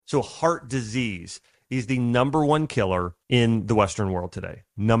So heart disease is the number one killer in the Western world today.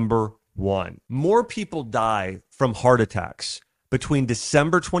 Number one. More people die from heart attacks between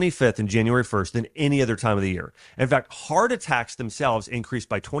December 25th and January 1st than any other time of the year. In fact, heart attacks themselves increased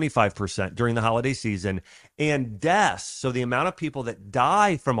by 25% during the holiday season, and deaths, so the amount of people that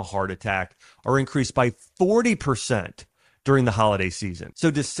die from a heart attack, are increased by 40% during the holiday season. So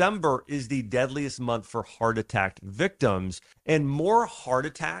December is the deadliest month for heart attack victims, and more heart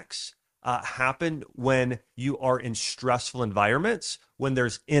attacks happen when you are in stressful environments, when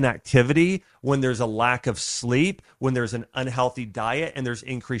there's inactivity, when there's a lack of sleep, when there's an unhealthy diet, and there's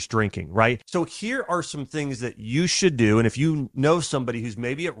increased drinking, right? So here are some things that you should do. And if you know somebody who's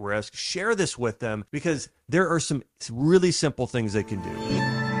maybe at risk, share this with them, because there are some really simple things they can do.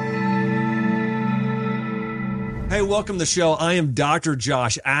 Hey, welcome to the show. I am Dr.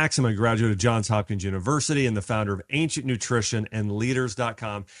 Josh Axe. I'm a graduate of Johns Hopkins University and the founder of Ancient Nutrition and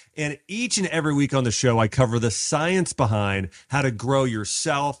Leaders.com. And each and every week on the show, I cover the science behind how to grow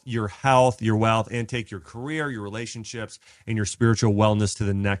yourself, your health, your wealth, and take your career, your relationships, and your spiritual wellness to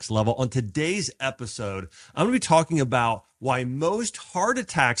the next level. On today's episode, I'm going to be talking about why most heart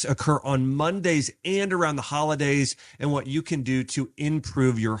attacks occur on Mondays and around the holidays, and what you can do to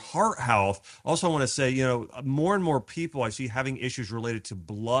improve your heart health. Also, I want to say, more and more people I see having issues related to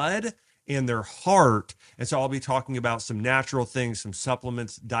blood and their heart. And so I'll be talking about some natural things, some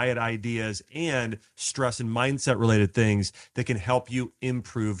supplements, diet ideas, and stress and mindset related things that can help you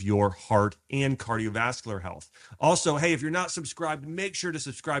improve your heart and cardiovascular health. Also, hey, if you're not subscribed, make sure to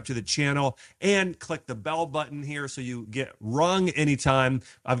subscribe to the channel and click the bell button here so you get rung anytime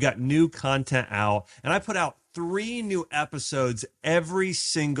I've got new content out. And I put out 3 new episodes every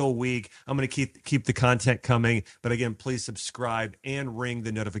single week. I'm going to keep the content coming. But again, please subscribe and ring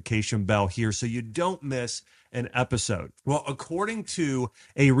the notification bell here so you don't miss an episode. Well, according to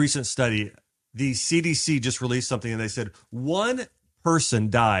a recent study, the CDC just released something, and they said one person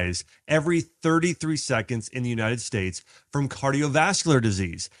dies every 33 seconds in the United States from cardiovascular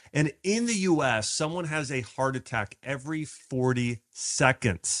disease. And in the US, someone has a heart attack every 40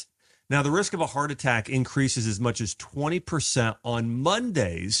 seconds. Now, the risk of a heart attack increases as much as 20% on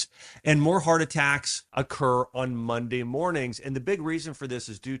Mondays, and more heart attacks occur on Monday mornings. And the big reason for this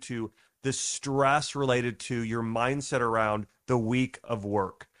is due to the stress related to your mindset around the week of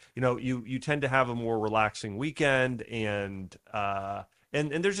work. You tend to have a more relaxing weekend, and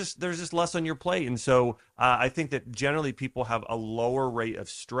there's just less on your plate. And so I think that generally people have a lower rate of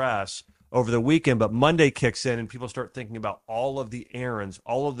stress over the weekend, but Monday kicks in and people start thinking about all of the errands,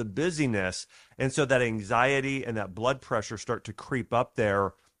 all of the busyness. And so that anxiety and that blood pressure start to creep up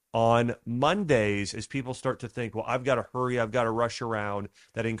there on Mondays as people start to think, well, I've got to hurry, I've got to rush around.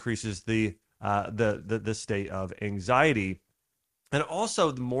 That increases the state of anxiety. And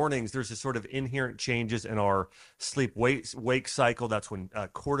also the mornings, there's this sort of inherent changes in our sleep-wake cycle. That's when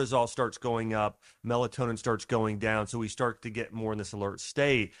cortisol starts going up, melatonin starts going down. So we start to get more in this alert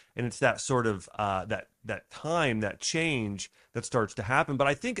state. And it's that sort of that time, that change that starts to happen. But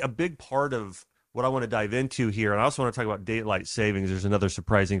I think a big part of what I want to dive into here, and I also want to talk about daylight savings. There's another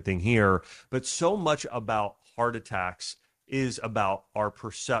surprising thing here. But so much about heart attacks is about our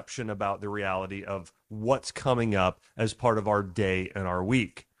perception about the reality of what's coming up as part of our day and our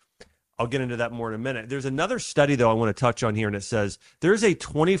week. I'll get into that more in a minute. There's another study, though, I want to touch on here, and it says there's a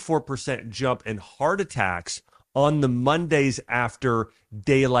 24% jump in heart attacks on the Mondays after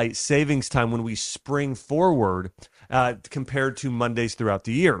daylight savings time when we spring forward compared to Mondays throughout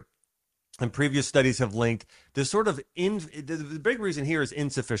the year. And previous studies have linked this sort of the big reason here is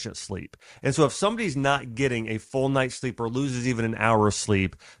insufficient sleep. And so if somebody's not getting a full night's sleep or loses even an hour of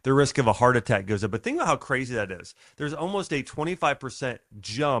sleep, the risk of a heart attack goes up. But think about how crazy that is. There's almost a 25%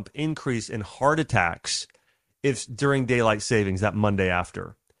 jump increase in heart attacks during daylight savings that Monday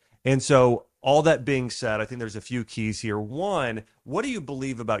after. And so all that being said, I think there's a few keys here. One, what do you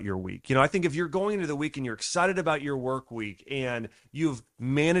believe about your week? I think if you're going into the week and you're excited about your work week and you've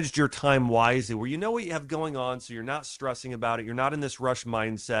managed your time wisely, where you know what you have going on, so you're not stressing about it, you're not in this rush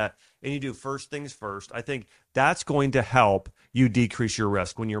mindset, and you do first things first, I think that's going to help you decrease your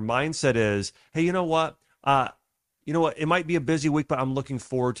risk. When your mindset is, hey, you know what? It might be a busy week, but I'm looking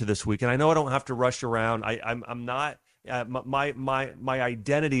forward to this week. And I know I don't have to rush around. I'm not... my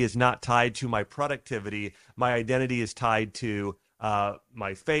identity is not tied to my productivity. My identity is tied to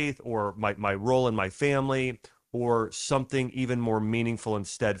my faith or my role in my family or something even more meaningful and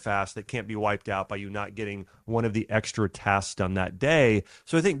steadfast that can't be wiped out by you not getting one of the extra tasks done that day.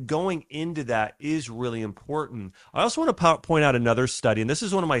 So I think going into that is really important. I also want to point out another study, and this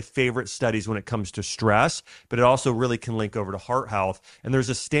is one of my favorite studies when it comes to stress, but it also really can link over to heart health. And there's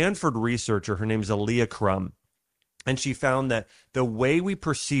a Stanford researcher, her name is Alia Crum, and she found that the way we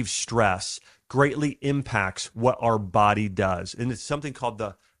perceive stress greatly impacts what our body does. And it's something called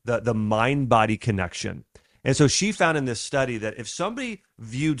the mind-body connection. And so she found in this study that if somebody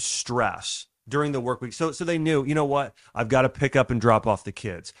viewed stress during the work week, so they knew, you know what, I've got to pick up and drop off the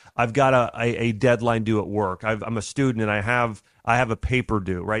kids. I've got a deadline due at work. I'm a student and I have a paper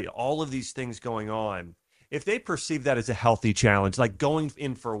due, right? All of these things going on. If they perceive that as a healthy challenge, like going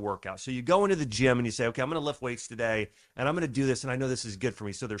in for a workout. So you go into the gym and you say, okay, I'm going to lift weights today and I'm going to do this and I know this is good for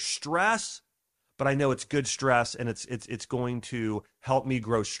me. So there's stress, but I know it's good stress and it's going to help me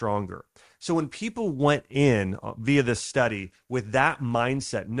grow stronger. So when people went in via this study with that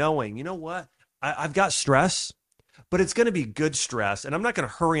mindset, knowing, you know what, I've got stress, but it's going to be good stress, and I'm not going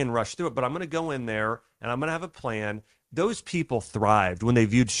to hurry and rush through it, but I'm going to go in there and I'm going to have a plan. Those people thrived when they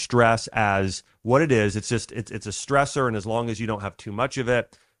viewed stress as what it is. It's just, it's a stressor, and as long as you don't have too much of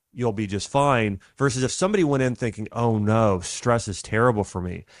it, you'll be just fine. Versus if somebody went in thinking, oh no, stress is terrible for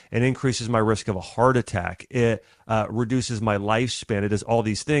me. It increases my risk of a heart attack. It reduces my lifespan. It does all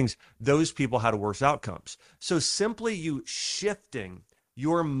these things. Those people had worse outcomes. So simply you shifting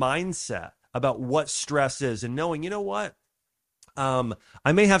your mindset about what stress is and knowing, you know what?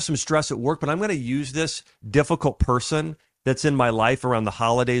 I may have some stress at work, but I'm going to use this difficult person that's in my life around the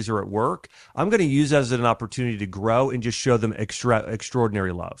holidays or at work. I'm going to use that as an opportunity to grow and just show them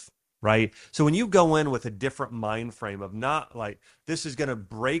extraordinary love, right? So when you go in with a different mind frame of not like, this is going to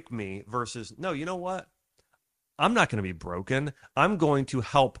break me versus, no, you know what? I'm not going to be broken. I'm going to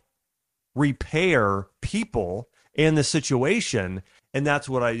help repair people and the situation. And that's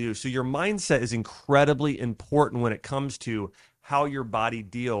what I do. So your mindset is incredibly important when it comes to how your body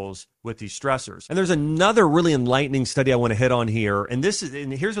deals with these stressors. And there's another really enlightening study I want to hit on here. And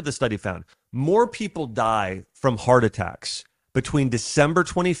here's what the study found. More people die from heart attacks between December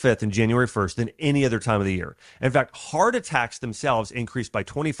 25th and January 1st than any other time of the year. In fact, heart attacks themselves increased by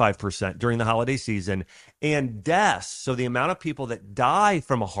 25% during the holiday season, and deaths, so the amount of people that die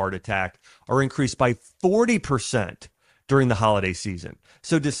from a heart attack, are increased by 40% during the holiday season.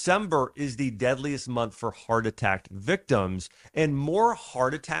 So December is the deadliest month for heart attack victims, and more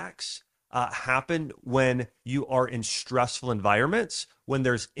heart attacks happen when you are in stressful environments, when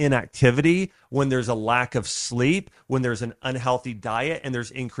there's inactivity, when there's a lack of sleep, when there's an unhealthy diet, and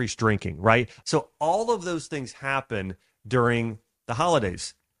there's increased drinking, right? So all of those things happen during the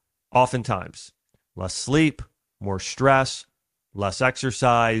holidays. Oftentimes, less sleep, more stress, less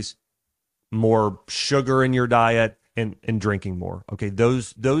exercise, more sugar in your diet, and drinking more. Okay,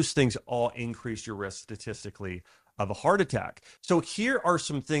 those things all increase your risk statistically of a heart attack. So here are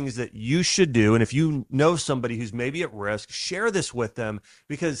some things that you should do. And if you know somebody who's maybe at risk, share this with them,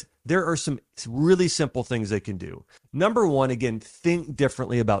 because there are some really simple things they can do. Number one, again, think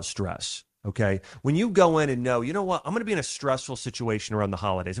differently about stress. Okay. When you go in and know, you know what, I'm going to be in a stressful situation around the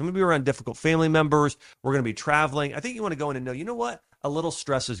holidays. I'm going to be around difficult family members. We're going to be traveling. I think you want to go in and know, you know what, a little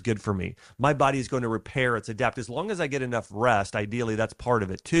stress is good for me. My body is going to repair, it's adapt. As long as I get enough rest, ideally that's part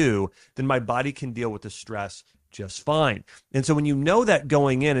of it too, then my body can deal with the stress just fine. And so when you know that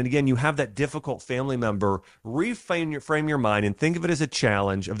going in, and again, you have that difficult family member, frame your mind and think of it as a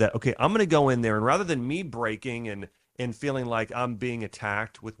challenge of that, okay, I'm going to go in there, and rather than me breaking and feeling like I'm being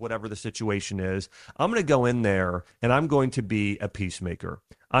attacked with whatever the situation is, I'm going to go in there and I'm going to be a peacemaker.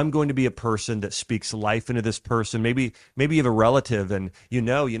 I'm going to be a person that speaks life into this person. Maybe you have a relative and you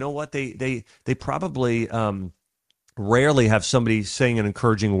know what, they probably rarely have somebody saying an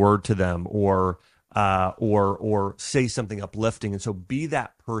encouraging word to them or say something uplifting. And so be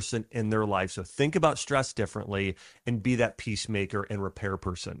that person in their life. So think about stress differently and be that peacemaker and repair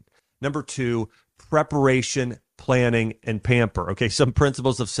person. Number two, preparation, planning, and pamper. Okay, some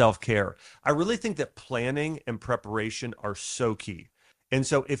principles of self-care. I really think that planning and preparation are so key. And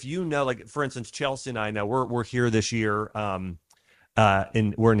so if you know, like for instance, Chelsea and I now we're here this year, here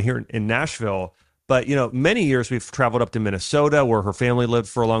in Nashville. But, many years we've traveled up to Minnesota where her family lived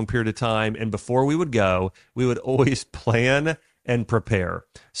for a long period of time. And before we would go, we would always plan and prepare.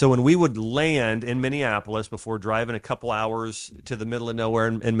 So when we would land in Minneapolis before driving a couple hours to the middle of nowhere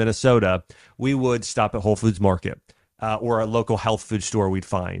in Minnesota, we would stop at Whole Foods Market or a local health food store we'd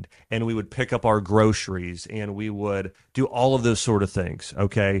find. And we would pick up our groceries and we would do all of those sort of things.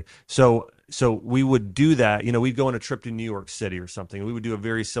 Okay. So so we would do that. We'd go on a trip to New York City or something. We would do a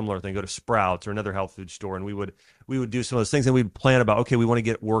very similar thing, go to Sprouts or another health food store, and we would do some of those things, and we'd plan about, okay, we want to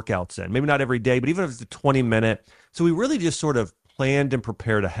get workouts in. Maybe not every day, but even if it's a 20-minute. So we really just sort of planned and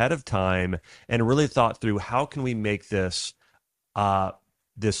prepared ahead of time and really thought through, how can we make this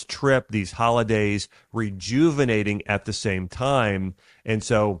this trip, these holidays, rejuvenating at the same time. And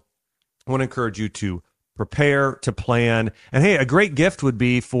so I want to encourage you to prepare, to plan. And hey, a great gift would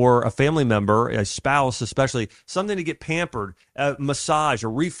be for a family member, a spouse especially, something to get pampered, a massage, a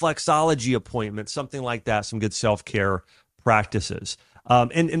reflexology appointment, something like that, some good self-care practices.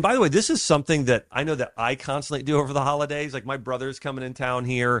 And by the way, this is something that I know that I constantly do over the holidays. Like, my brother's coming in town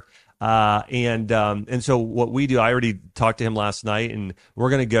here. And so what we do, I already talked to him last night, and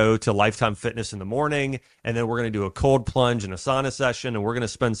we're going to go to Lifetime Fitness in the morning, and then we're going to do a cold plunge and a sauna session, and we're going to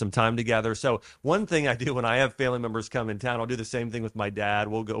spend some time together. So one thing I do when I have family members come in town, I'll do the same thing with my dad.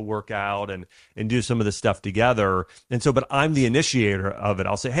 We'll go work out and do some of the stuff together. And so, but I'm the initiator of it.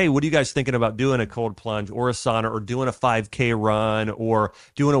 I'll say, hey, what are you guys thinking about doing a cold plunge or a sauna or doing a 5K run or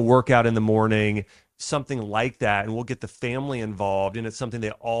doing a workout in the morning? Something like that, and we'll get the family involved, and it's something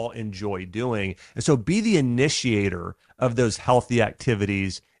they all enjoy doing. And so be the initiator of those healthy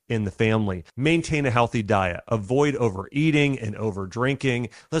activities in the family. Maintain a healthy diet. Avoid overeating and over drinking.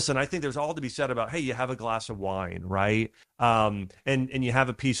 Listen, I think there's all to be said about, hey, you have a glass of wine, right? And you have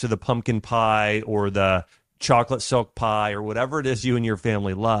a piece of the pumpkin pie or the chocolate silk pie or whatever it is you and your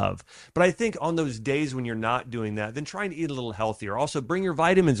family love. But I think on those days when you're not doing that, then try and eat a little healthier. Also, bring your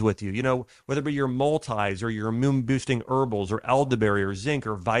vitamins with you, whether it be your multis or your immune boosting herbals or elderberry or zinc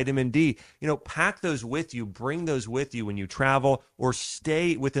or vitamin D, pack those with you, bring those with you when you travel, or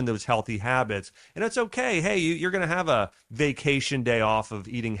stay within those healthy habits. And it's okay. Hey, you're going to have a vacation day off of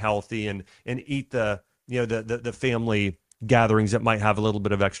eating healthy and eat the family gatherings that might have a little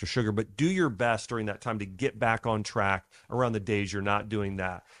bit of extra sugar, but do your best during that time to get back on track around the days you're not doing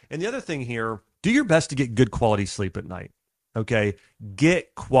that. And the other thing here, do your best to get good quality sleep at night. Okay.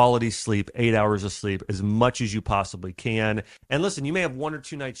 Get quality sleep, 8 hours of sleep, as much as you possibly can. And listen, you may have 1 or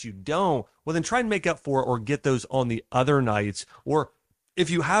 2 nights you don't. Well, then try and make up for it, or get those on the other nights. Or if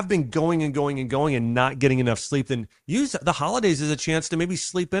you have been going and not getting enough sleep, then use the holidays as a chance to maybe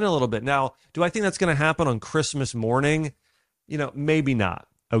sleep in a little bit. Now, do I think that's going to happen on Christmas morning? Maybe not,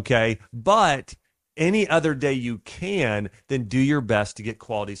 okay? But any other day you can, then do your best to get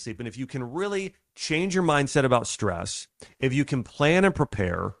quality sleep. And if you can really change your mindset about stress, if you can plan and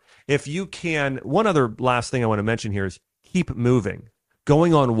prepare, if you can, one other last thing I want to mention here is keep moving,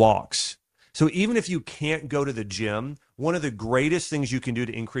 going on walks. So even if you can't go to the gym, one of the greatest things you can do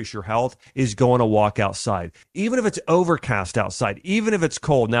to increase your health is go on a walk outside. Even if it's overcast outside, even if it's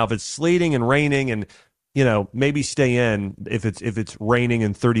cold. Now, if it's sleeting and raining and maybe stay in if it's raining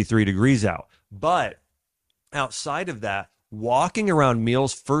and 33 degrees out. But outside of that, walking around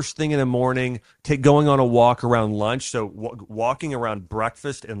meals first thing in the morning, going on a walk around lunch. So walking around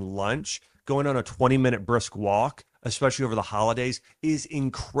breakfast and lunch, going on a 20-minute brisk walk, especially over the holidays, is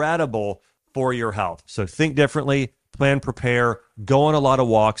incredible for your health. So think differently, plan, prepare, go on a lot of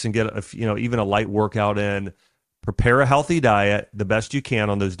walks and get even a light workout in. Prepare a healthy diet the best you can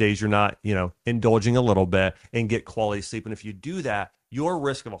on those days you're not, indulging a little bit, and get quality sleep. And if you do that, your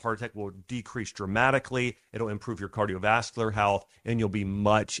risk of a heart attack will decrease dramatically. It'll improve your cardiovascular health, and you'll be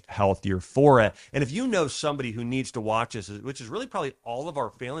much healthier for it. And if you know somebody who needs to watch this, which is really probably all of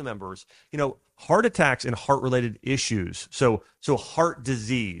our family members, heart attacks and heart-related issues. So heart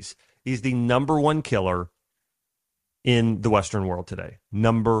disease is the number one killer in the Western world today.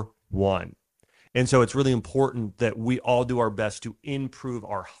 Number one. And so it's really important that we all do our best to improve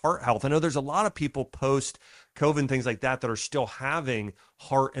our heart health. I know there's a lot of people post-COVID and things like that are still having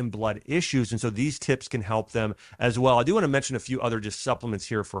heart and blood issues. And so these tips can help them as well. I do want to mention a few other just supplements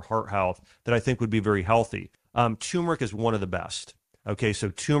here for heart health that I think would be very healthy. Turmeric is one of the best. Okay, so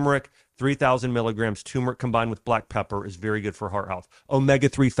turmeric, 3,000 milligrams, turmeric combined with black pepper is very good for heart health.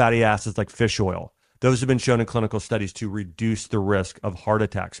 Omega-3 fatty acids like fish oil. Those have been shown in clinical studies to reduce the risk of heart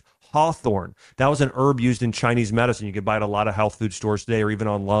attacks. Hawthorn, that was an herb used in Chinese medicine. You can buy it at a lot of health food stores today or even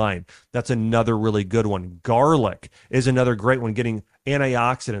online. That's another really good one. Garlic is another great one, getting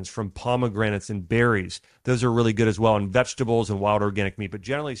antioxidants from pomegranates and berries. Those are really good as well, and vegetables and wild organic meat. But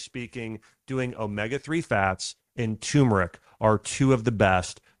generally speaking, doing omega-3 fats and turmeric are two of the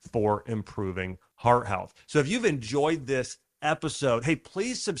best for improving heart health. So if you've enjoyed this episode, hey,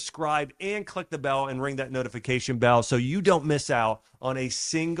 please subscribe and click the bell and ring that notification bell so you don't miss out on a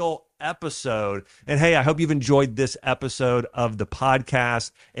single episode. And hey, I hope you've enjoyed this episode of the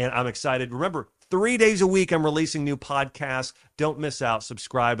podcast, and I'm excited. Remember, 3 days a week, I'm releasing new podcasts. Don't miss out.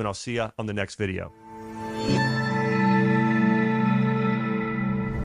 Subscribe, and I'll see you on the next video.